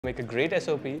Make a great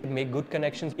SOP, make good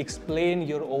connections, explain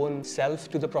your own self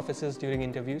to the professors during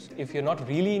interviews. If you're not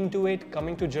really into it,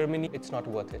 coming to Germany, it's not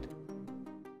worth it.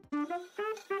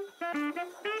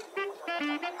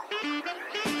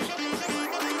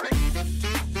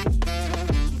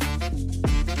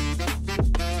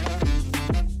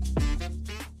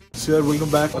 So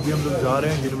welcome back. अभी हम लोग जा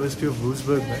रहे हैं university of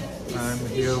वुर्ज़बर्ग में. I am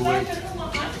here with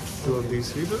two of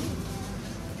these people.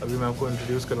 अभी मैं आपको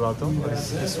इंट्रोड्यूस करवाता हूँ.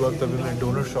 इस वक्त अभी मैं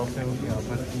डोनर शॉप में हूँ. यहाँ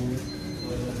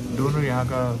पर डोनर यहाँ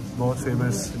का बहुत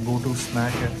फेमस गो टू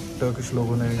स्नैक है. टर्किश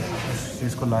लोगों ने इस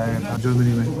चीज़ को लाया था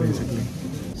जर्मनी में बेसिकली.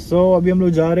 सो अभी हम लोग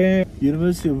जा रहे हैं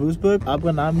यूनिवर्सिटी ऑफ वुर्ज़बर्ग.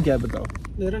 आपका नाम क्या है बताओ?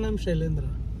 मेरा नाम शैलेंद्र.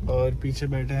 और पीछे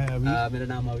बैठे हैं अभी. मेरा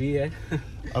नाम अभी है.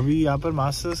 अभी यहाँ पर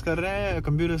मास्टर्स कर रहे हैं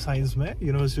कंप्यूटर साइंस में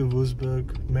यूनिवर्सिटी ऑफ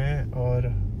वुर्ज़बर्ग में.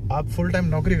 और आप फुल टाइम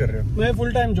नौकरी कर रहे हो? मैं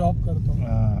फुल टाइम जॉब करता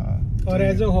हूँ. और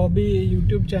as a hobby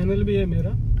YouTube channel भी है मेरा.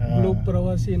 लोक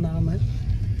प्रवासी नाम है.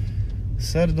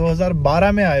 सर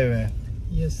 2012 में आए हुए हैं.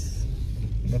 यस.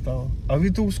 बताओ. अभी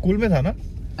तू स्कूल में था ना?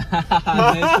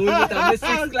 मैं स्कूल में था. मैं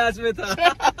 6th क्लास में था.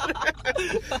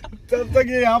 तब तक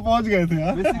ये यहाँ पहुँच गए थे.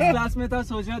 मैं 6th क्लास में था.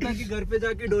 सोच रहा था कि घर पे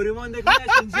जाके डोरेमोन देखना है.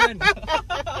 शिनचैन.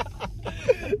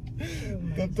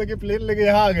 तब तक ये प्लेन लेके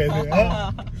यहाँ आ गए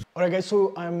थे. Alright guys, so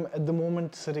I'm at the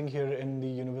moment sitting here in the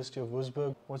University of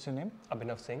Würzburg. What's your name?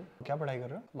 Abhinav Singh. क्या पढ़ाई कर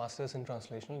रहे हो? Masters in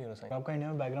Translational Neuroscience. आपका इंडिया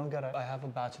में बैकग्राउंड क्या रहा है? I have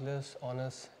a bachelor's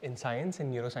honors in science in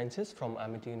neurosciences from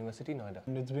Amity University, Noida.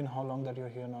 And it's been how long that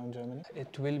you're here now in Germany?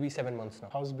 It will be 7 months now.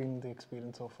 How's been the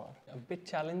experience so far? A bit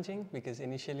challenging because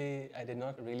initially I did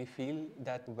not really feel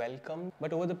that welcome.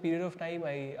 But over the period of time,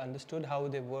 I understood how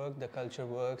they work, the culture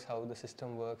works, how the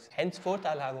system works. Henceforth,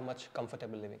 I'll have a much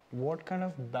comfortable living. What kind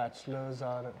of bachelors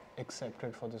are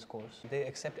accepted for this course? They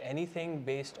accept anything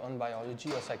based on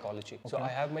biology or psychology. Okay. So I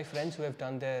have my friends who have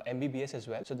done their MBBS as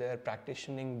well. So they are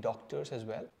practicing doctors as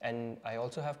well. And I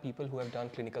also have people who have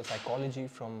done clinical psychology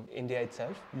from India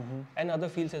itself. And other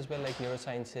fields as well like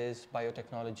neurosciences,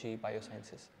 biotechnology,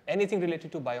 biosciences. Anything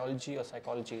related to biology or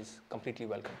psychology is completely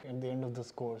welcome. At the end of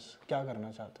this course, क्या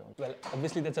करना चाहते हो? Well,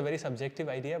 obviously that's a very subjective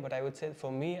idea, but I would say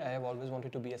for me, I have always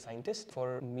wanted to be a scientist.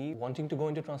 For me, wanting to go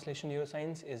into translational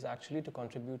neuroscience is actually to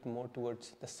contribute more towards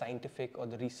the scientific or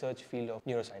the research field of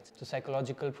neuroscience. So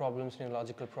psychological problems,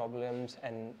 neurological problems,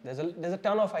 and there's a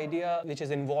ton of idea which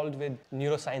is involved with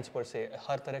neuroscience per se.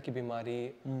 हर तरह की बीमारी,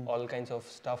 all kinds of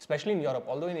stuff, especially in Europe.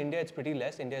 Although in India it's pretty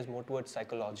less, India is more towards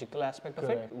psychological aspect of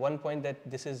it. One point that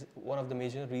this is one of the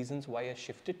major reasons why I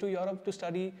shifted to Europe to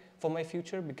study for my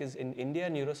future, because in India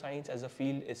neuroscience as a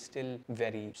field is still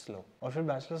very slow. और फिर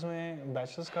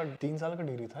bachelors का 3 साल का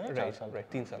degree था या 4 साल?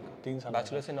 Right, 3 साल.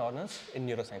 Bachelor's in honors in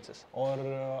neurosciences. और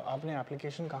आपने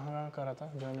एप्लीकेशन कहाँ करा था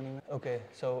जर्मनी में? Okay,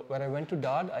 so when I went to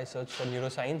Dhure, I searched for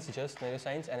neuroscience, just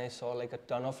neuroscience, and I saw like a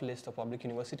ton of list of public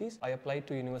universities. I applied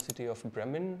to University of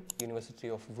Bremen,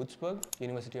 University of Würzburg,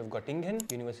 University of Göttingen,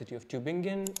 University of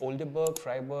Tübingen, Oldenburg,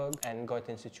 Freiburg, and Goethe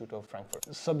Institute of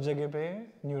Frankfurt. सब जगह पे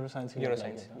neuroscience.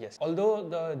 Yes. Although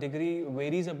the degree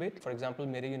varies a bit. For example,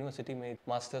 मेरे university में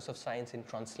Masters of Science in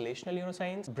Translational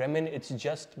Neuroscience. Bremen, it's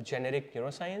just generic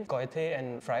neuroscience. Goethe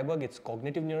and Freiburg, it's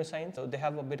cognitive neuroscience. So they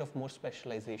have a bit of more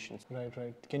specializations. Right.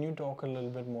 Can you talk a little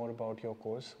bit more about your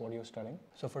course? What are you studying?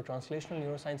 So for Translational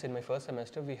Neuroscience in my first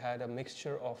semester, we had a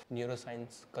mixture of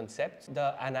neuroscience concepts.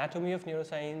 The anatomy of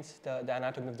neuroscience, the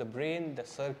anatomy of the brain, the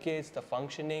circuits, the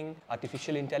functioning,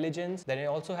 artificial intelligence. Then I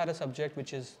also had a subject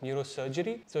which is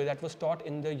neurosurgery. So that was taught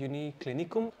in the Uni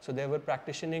Clinicum. So there were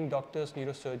practicing doctors,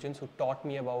 neurosurgeons who taught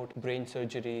me about brain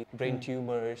surgery, brain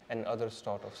tumors, and other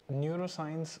sort of.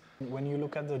 Neuroscience, when you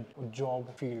look at the job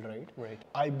field, right? Right.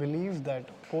 I believe that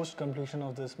post completion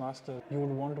of this master, you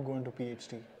would want to go into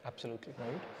PhD. Absolutely.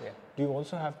 Right? Yeah. Do you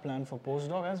also have plan for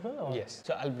postdoc as well? Or? Yes.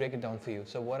 So I'll break it down for you.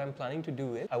 So what I'm planning to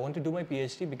do is, I want to do my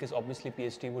PhD because obviously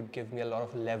PhD would give me a lot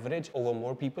of leverage over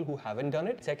more people who haven't done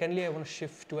it. Secondly, I want to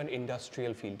shift to an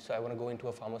industrial field. So I want to go into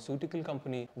a pharmaceutical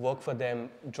company, work for them,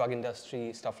 drug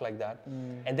industry, stuff like that.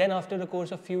 And then after the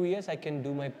course of few years, I can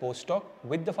do my postdoc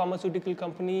with the pharmaceutical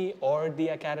company or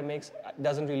the academics.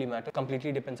 Doesn't really matter.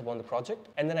 Completely depends upon the project.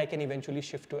 And then I can eventually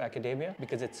shift to academia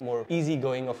because it's more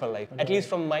easygoing of a life. At least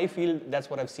from my field, that's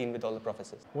what I've seen with all the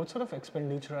professors. What sort of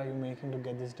expenditure are you making to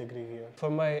get this degree here? For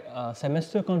my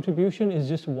semester contribution is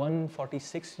just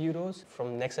 146 euros.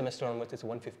 From next semester onwards, it's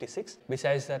 156.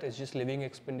 Besides that, it's just living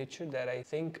expenditure that I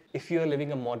think if you're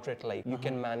living a moderate life, you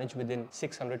can manage within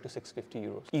 600 to 650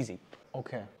 euros. Easy.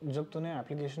 Okay. जब तूने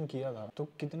application किया था, तो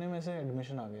कितने में से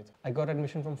admission आ गए थे? I got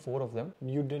admission from 4 of them.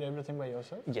 You did everything by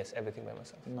yourself? Yes, everything by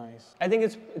myself. Nice. I think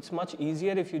it's much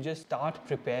easier if you just start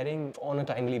preparing on a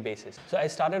timely basis. So I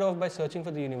started off by searching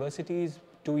for the universities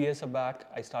 2 years back,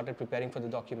 I started preparing for the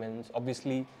documents.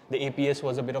 Obviously, the APS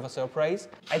was a bit of a surprise.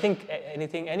 I think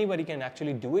anybody can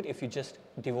actually do it if you just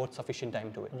devote sufficient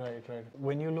time to it. Right, right.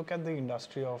 When you look at the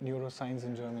industry of neuroscience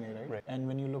in Germany, right? And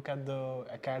when you look at the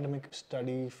academic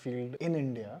study field in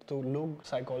India, तो लोग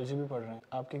psychology भी पढ़ रहे हैं.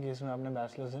 आपके case में आपने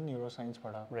bachelor's in neuroscience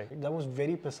पढ़ा. Right. That was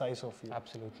very precise of you.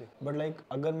 Absolutely. But like,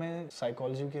 अगर मैं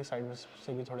psychology के side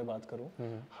से भी थोड़े बात करूँ,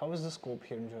 how is the scope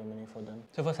here in Germany for them?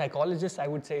 So for psychologists, I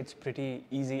would say it's pretty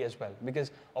easy as well,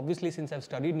 because obviously since I've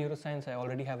studied neuroscience, I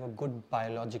already have a good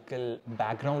biological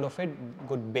background of it,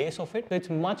 good base of it. So it's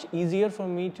much easier for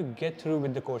me to get through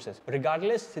with the courses.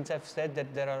 Regardless, since I've said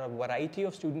that there are a variety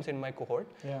of students in my cohort,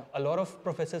 a lot of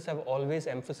professors have always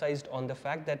emphasized on the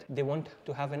fact that they want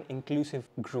to have an inclusive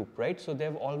group, right? So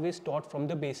they've always taught from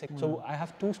the basic. So I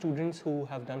have 2 students who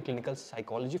have done clinical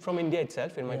psychology from India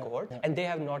itself in my cohort, and they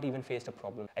have not even faced a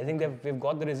problem. I think we've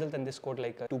got the result and they scored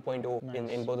like a 2.0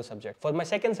 in both the subjects. For my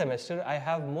second semester, I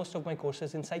have most of my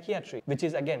courses in psychiatry, which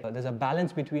is again, there's a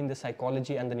balance between the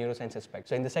psychology and the neuroscience aspect.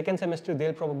 So in the second semester,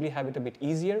 they'll probably have it a bit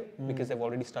easier because they've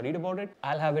already studied about it.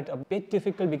 I'll have it a bit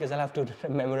difficult because I'll have to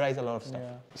memorize a lot of stuff.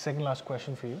 Second last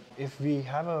question for you. If we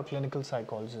have a clinical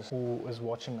psychologist who is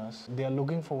watching us, they are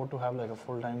looking forward to have like a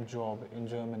full-time job in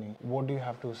Germany, what do you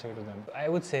have to say to them? I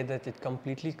would say that it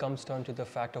completely comes down to the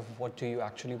fact of what do you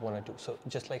actually want to do. So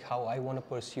just like how I want to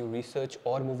pursue research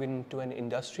or move into an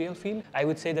industrial field, I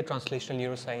would say that translational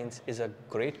neuroscience is a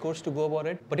great course to go about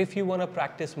it. But if you want to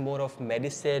practice more of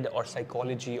medicine or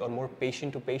psychology or more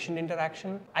patient-to-patient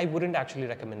interaction, I wouldn't actually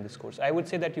recommend this course. I would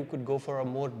say that you could go for a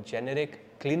more generic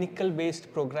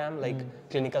clinical-based program like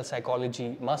clinical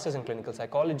psychology, masters in clinical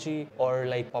psychology, or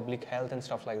like public health and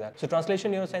stuff like that. So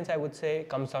translation neuroscience, I would say,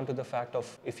 comes down to the fact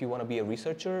of if you want to be a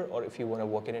researcher or if you want to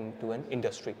work it into an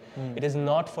industry. It is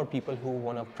not for people who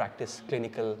want to practice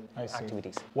clinical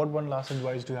activities. What one last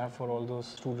advice do you have for all those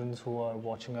students who are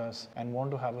watching us and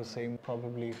want to have the same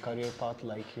probably career path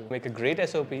like you? Make a great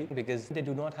SOP because they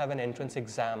do not have an entrance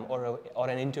exam or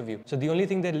an interview. So the only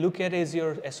thing they look at is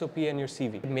your SOP and your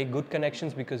CV. Make good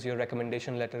connections because your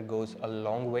recommendation letter goes a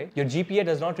long way. Your GPA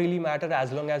does not really matter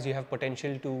as long as you have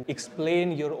potential to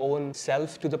explain your own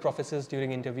self to the professors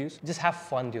during interviews. Just have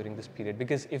fun during this period,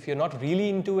 because if you're not really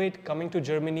into it, coming to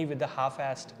Germany with the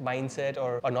half-assed mindset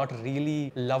or not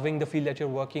really loving the field that you're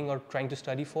working or trying to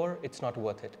study for, it's not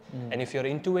worth it. And if you're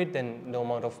into it, then no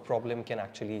amount of problem can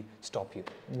actually stop you.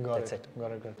 That's it.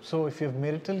 Got it. So if you've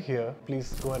made it till here,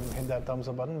 please go ahead and hit that thumbs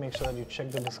up button. Make sure that you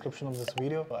check the description of this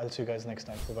video. I'll see you guys next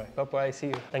time. Bye-bye. Bye-bye. See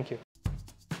you. Thank you.